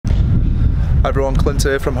Hi everyone, Clint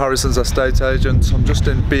here from Harrison's Estate Agents. I'm just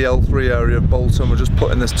in BL3 area of Bolton. We're just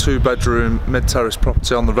putting this 2-bedroom mid-terrace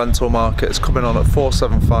property on the rental market. It's coming on at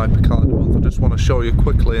 $475 per calendar month. I just want to show you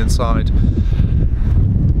quickly inside.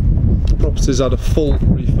 The property's had a full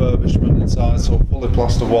refurbishment inside, so fully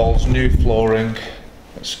plaster walls, new flooring.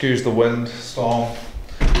 Excuse the wind storm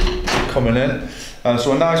coming in.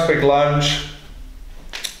 So a nice big lounge.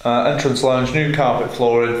 Entrance lounge, new carpet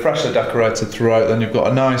flooring, freshly decorated throughout. Then you've got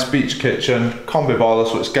a nice beach kitchen, combi boiler,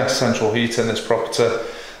 so it's gas central heating. This property,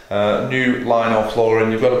 new lino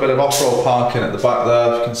flooring. You've got a bit of off-road parking at the back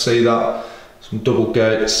there, if you can see that. Some double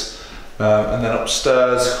gates. And then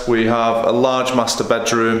upstairs we have a large master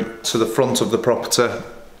bedroom to the front of the property,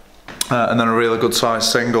 and then a really good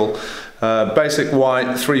sized single. Basic white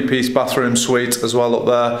 3-piece bathroom suite as well up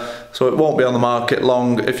there, so it won't be on the market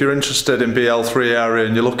long. If you're interested in BL3 area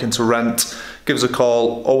and you're looking to rent, give us a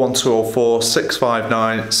call 01204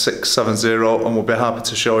 659 670 and we'll be happy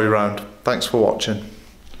to show you around. Thanks for watching.